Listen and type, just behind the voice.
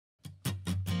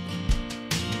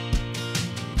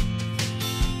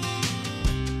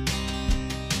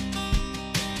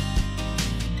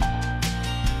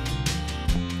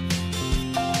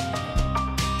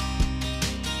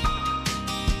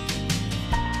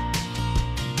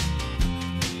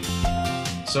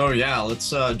So yeah, let's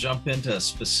jump into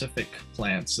specific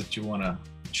plants that you want to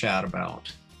chat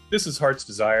about. This is Heart's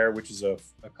Desire, which is a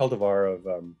cultivar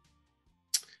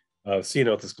of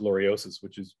Ceanothus gloriosus,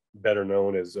 which is better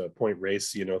known as point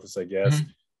race Ceanothus, I guess,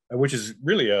 which is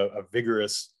really a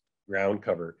vigorous ground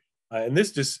cover. And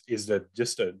this just is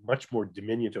just a much more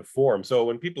diminutive form. So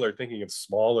when people are thinking of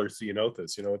smaller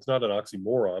Ceanothus, it's not an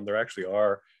oxymoron. There actually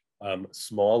are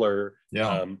smaller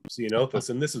Ceanothus,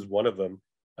 and this is one of them,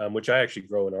 which I actually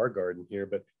grow in our garden here,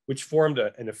 but which formed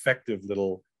an effective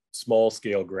little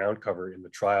small-scale ground cover in the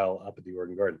trial up at the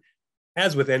Oregon Garden.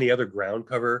 As with any other ground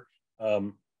cover,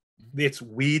 its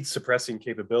weed-suppressing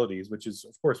capabilities, which is,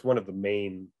 of course, one of the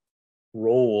main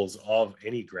roles of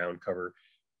any ground cover,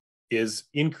 is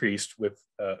increased with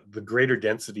the greater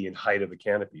density and height of the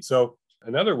canopy. So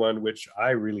another one which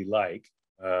I really like,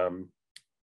 and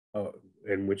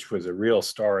which was a real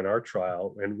star in our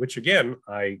trial, and which, again,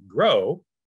 I grow,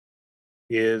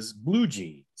 is blue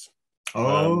jeans.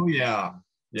 Oh, yeah.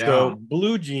 So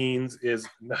blue jeans is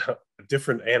a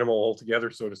different animal altogether,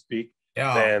 so to speak,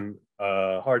 than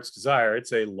Heart's Desire.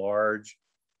 It's a large,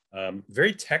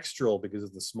 very textural because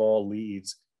of the small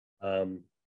leaves,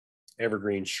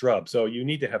 evergreen shrub. So you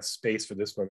need to have space for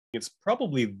this one. It's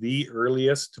probably the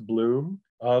earliest to bloom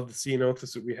of the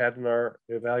Ceanothus that we had in our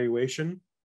evaluation.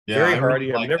 Very hardy.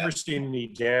 Really, I've never seen any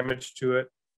damage to it.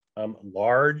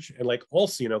 Large, and like all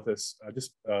Ceanothus,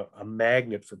 just a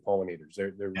magnet for pollinators.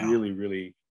 They're really,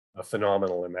 really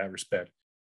phenomenal in that respect.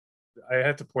 I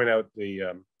have to point out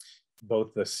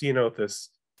both the Ceanothus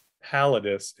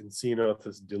pallidus and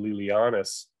Ceanothus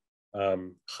delilianus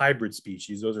hybrid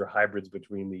species. Those are hybrids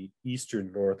between the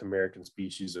eastern North American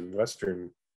species and western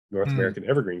North American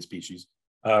evergreen species.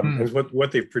 And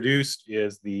what they've produced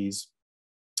is these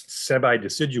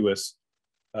semi-deciduous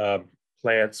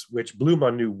plants which bloom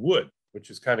on new wood, which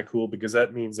is kind of cool because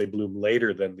that means they bloom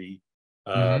later than the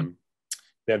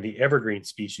evergreen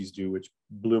species do, which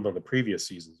bloom on the previous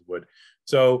season's wood.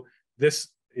 So this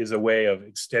is a way of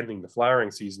extending the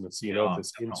flowering season of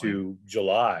Ceanothus into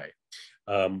July.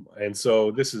 And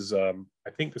so this is, I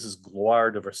think this is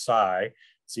Gloire de Versailles,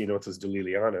 Ceanothus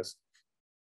delilianus.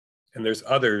 And there's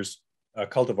others,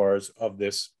 cultivars of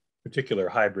this particular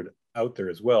hybrid out there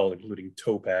as well, including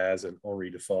Topaz and Henri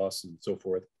de Fosse and so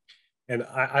forth. And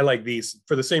I like these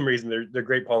for the same reason. They're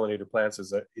great pollinator plants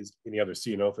as any other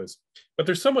Ceanothus, but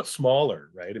they're somewhat smaller,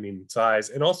 right? I mean, size,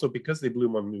 and also because they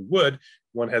bloom on new wood,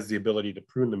 one has the ability to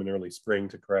prune them in early spring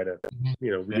to try to,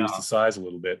 reduce the size a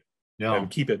little bit and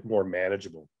keep it more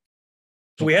manageable.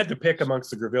 So we had to pick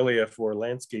amongst the Grevillea for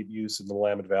landscape use in the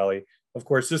Willamette Valley. Of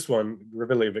course, this one,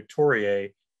 Grevillea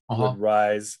victoriae, would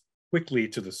rise quickly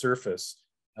to the surface.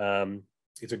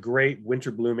 It's a great winter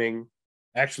blooming.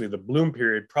 Actually, the bloom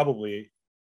period probably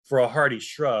for a hardy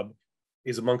shrub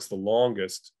is amongst the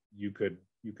longest you could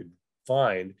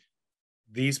find.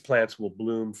 These plants will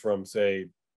bloom from, say,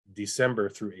 December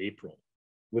through April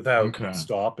without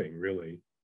stopping, really.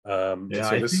 So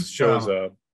this shows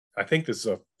I think this is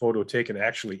a photo taken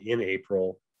actually in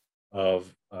April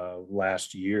of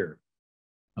last year.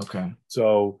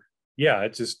 So yeah,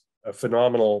 it's just a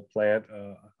phenomenal plant,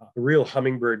 a real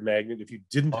hummingbird magnet. If you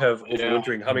didn't have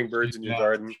overwintering hummingbirds in your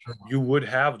garden, you would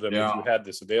have them if you had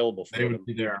this available for them. They would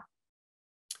be there.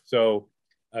 So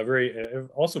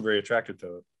also very attracted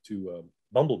to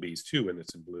bumblebees too when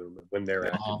it's in bloom, when they're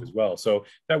active as well. So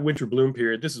that winter bloom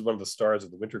period, this is one of the stars of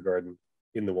the winter garden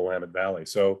in the Willamette Valley.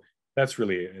 So that's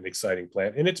really an exciting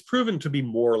plant. And it's proven to be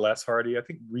more or less hardy. I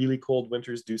think really cold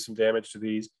winters do some damage to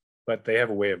these, but they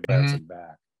have a way of bouncing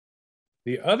back.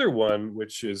 The other one,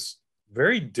 which is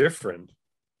very different,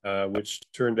 which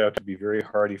turned out to be very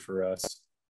hardy for us,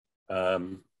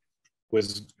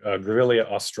 was Grevillea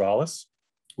australis,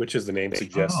 which, as the name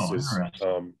suggests, is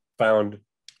found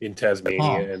in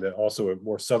Tasmania and also in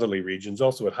more southerly regions,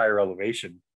 also at higher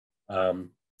elevation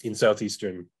in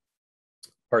southeastern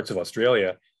parts of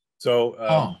Australia.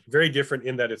 So very different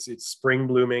in that it's spring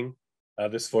blooming.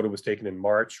 This photo was taken in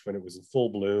March when it was in full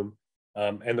bloom,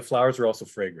 and the flowers are also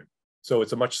fragrant. So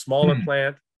it's a much smaller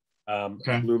plant.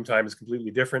 Bloom time is completely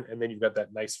different. And then you've got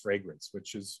that nice fragrance,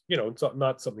 which is, it's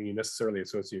not something you necessarily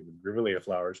associate with Grevillea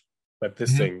flowers, but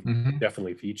this thing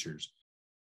definitely features.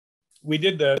 We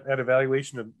did that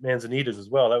evaluation of manzanitas as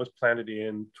well. That was planted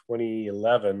in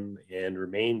 2011 and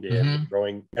remained in,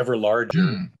 growing ever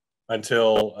larger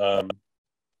until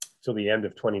the end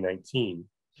of 2019.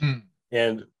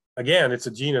 And again, it's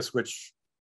a genus which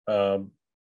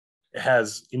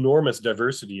has enormous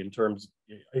diversity in terms,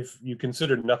 if you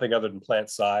consider nothing other than plant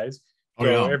size.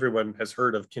 Everyone has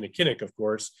heard of kinnikinnick, of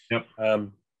course.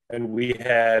 And we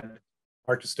had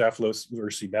Arctostaphylos,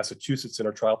 University of Massachusetts in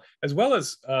our trial, as well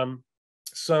as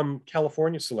some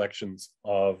California selections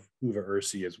of Uva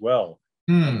ursi as well,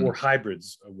 or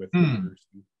hybrids with Uva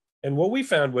ursi. And what we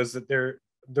found was that they're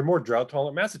more drought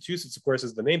tolerant. Massachusetts, of course,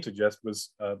 as the name suggests,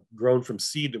 was grown from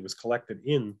seed that was collected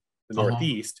in the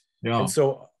Northeast. And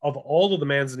so of all of the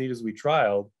manzanitas we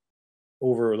trialed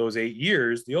over those 8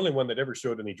 years, the only one that ever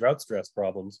showed any drought stress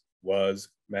problems was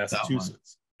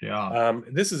Massachusetts.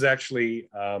 This is actually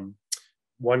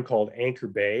one called Anchor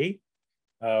Bay,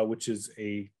 which is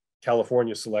a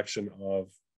California selection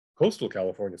of, coastal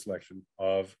California selection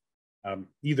of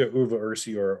either Uva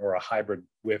ursi or a hybrid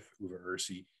with Uva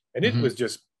ursi. And it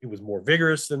was more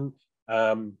vigorous than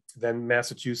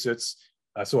Massachusetts,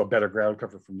 so a better ground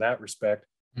cover from that respect,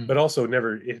 but also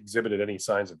never exhibited any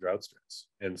signs of drought stress.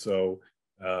 And so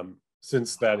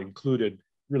since that included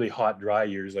really hot, dry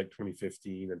years like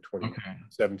 2015 and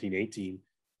 2017, 18,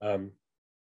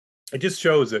 it just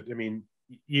shows that, I mean,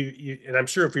 and I'm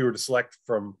sure if we were to select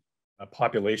from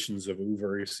populations of Uva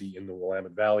ursi in the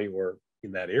Willamette Valley or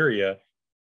in that area,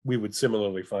 we would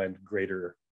similarly find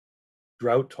greater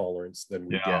drought tolerance than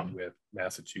we get with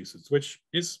Massachusetts, which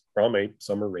is from a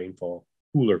summer rainfall,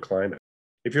 cooler climate.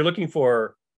 If you're looking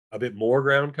for a bit more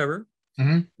ground cover,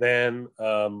 then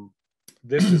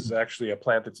this is actually a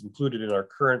plant that's included in our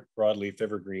current broadleaf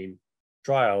evergreen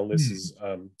trial. This is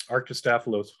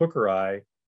Arctostaphylos hookeri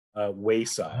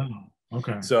wayside.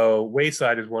 So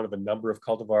wayside is one of a number of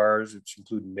cultivars, which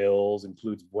include Mills,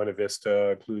 includes Buena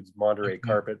Vista, includes Monterey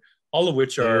carpet, all of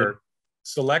which are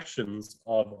selections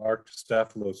of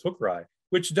Arctostaphylos hookeri,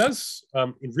 which does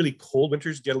in really cold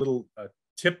winters get a little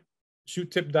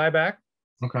shoot tip dieback.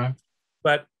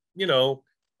 But you know,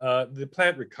 the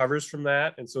plant recovers from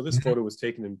that, and so this photo was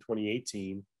taken in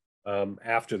 2018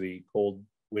 after the cold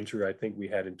winter I think we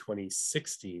had in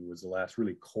 2016 was the last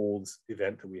really cold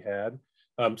event that we had.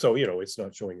 So you know, it's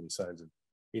not showing any signs of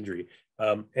injury,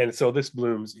 and so this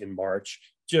blooms in March.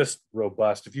 Just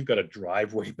robust. If you've got a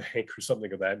driveway bank or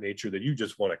something of that nature that you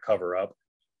just want to cover up,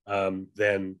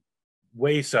 then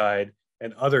wayside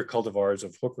and other cultivars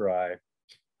of hookeri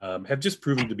have just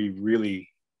proven to be really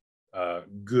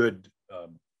good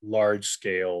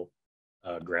large-scale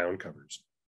ground covers.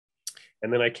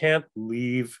 And then I can't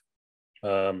leave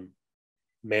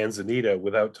manzanita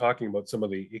without talking about some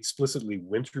of the explicitly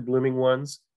winter blooming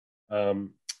ones.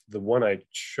 The one I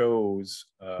chose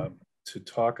to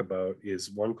talk about is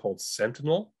one called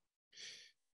Sentinel.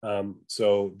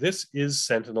 So this is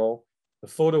Sentinel. The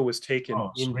photo was taken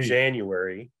in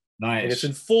January. And it's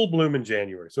in full bloom in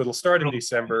January. So it'll start in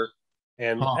December.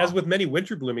 And as with many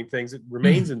winter blooming things, it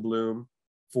remains in bloom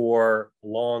for a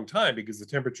long time because the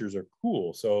temperatures are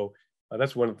cool. So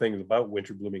that's one of the things about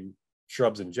winter blooming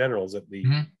shrubs in general, is that the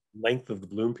length of the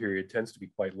bloom period tends to be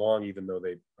quite long, even though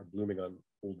they are blooming on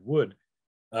old wood.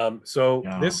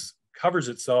 This covers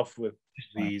itself with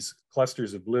these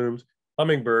clusters of blooms.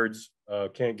 Hummingbirds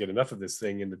can't get enough of this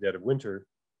thing in the dead of winter,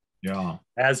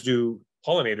 as do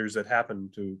pollinators that happen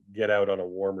to get out on a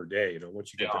warmer day. You know,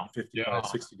 once you get to 55,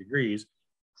 60 degrees,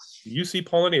 you see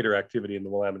pollinator activity in the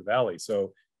Willamette Valley.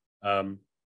 So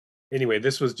anyway,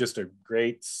 this was just a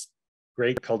great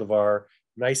cultivar,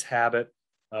 nice habit,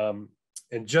 and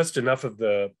just enough of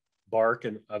the bark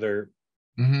and other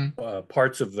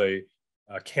parts of the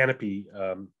canopy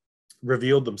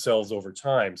revealed themselves over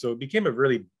time. So it became a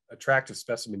really attractive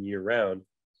specimen year round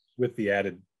with the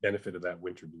added benefit of that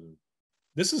winter bloom.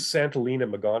 This is Santolina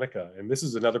magonica, and this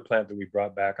is another plant that we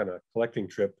brought back on a collecting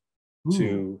trip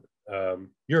to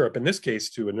Europe, in this case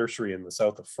to a nursery in the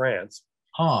south of France.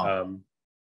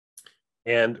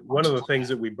 And one of the things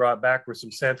that we brought back were some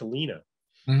Santolina.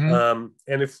 And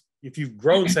if you've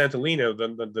grown Santolina,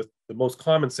 then the most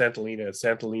common Santolina is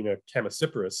Santolina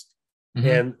chemiciparis.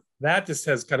 And that just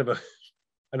has kind of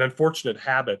an unfortunate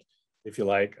habit, if you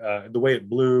like, the way it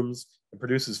blooms and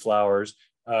produces flowers.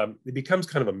 It becomes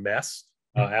kind of a mess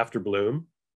after bloom.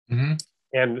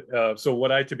 And so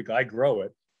what I grow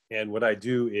it, and what I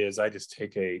do is I just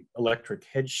take a electric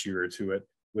head shearer to it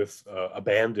with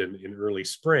abandon in early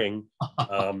spring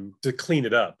to clean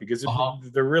it up, because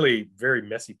they're really very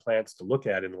messy plants to look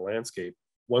at in the landscape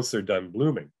once they're done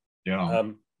blooming.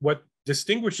 What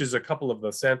distinguishes a couple of the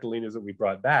Santolinas that we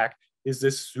brought back is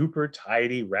this super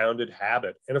tidy, rounded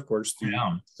habit, and of course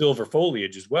the silver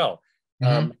foliage as well.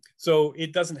 So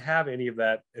it doesn't have any of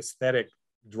that aesthetic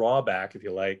drawback, if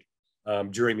you like,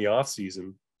 during the off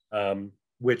season,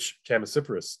 which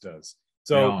chemiciparis does.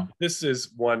 So this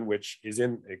is one which is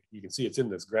you can see it's in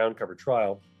this ground cover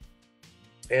trial,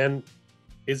 and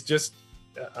it's just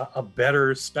a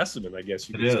better specimen, I guess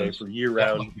you could say, for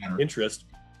year-round interest,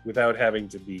 without having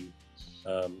to be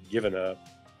given a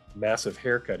massive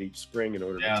haircut each spring in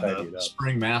order to tidy it up.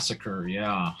 Spring massacre,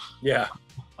 yeah. Yeah.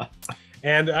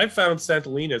 And I've found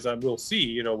santolinas, we'll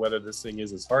see, whether this thing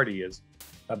is as hardy as,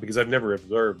 because I've never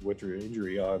observed winter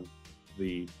injury on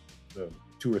the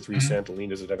 2 or 3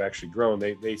 santolinas that I've actually grown.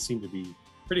 They seem to be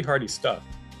pretty hardy stuff.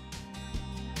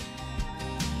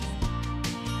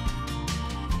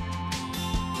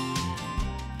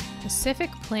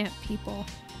 Pacific plant people.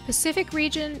 Pacific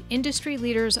region industry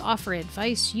leaders offer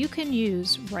advice you can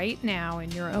use right now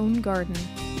in your own garden.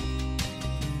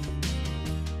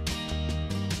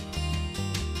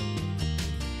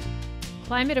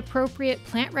 Climate-appropriate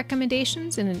plant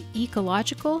recommendations in an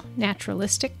ecological,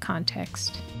 naturalistic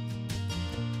context.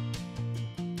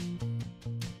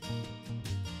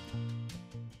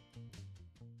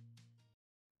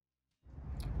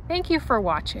 Thank you for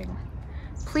watching.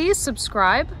 Please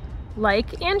subscribe,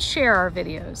 like, and share our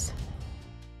videos.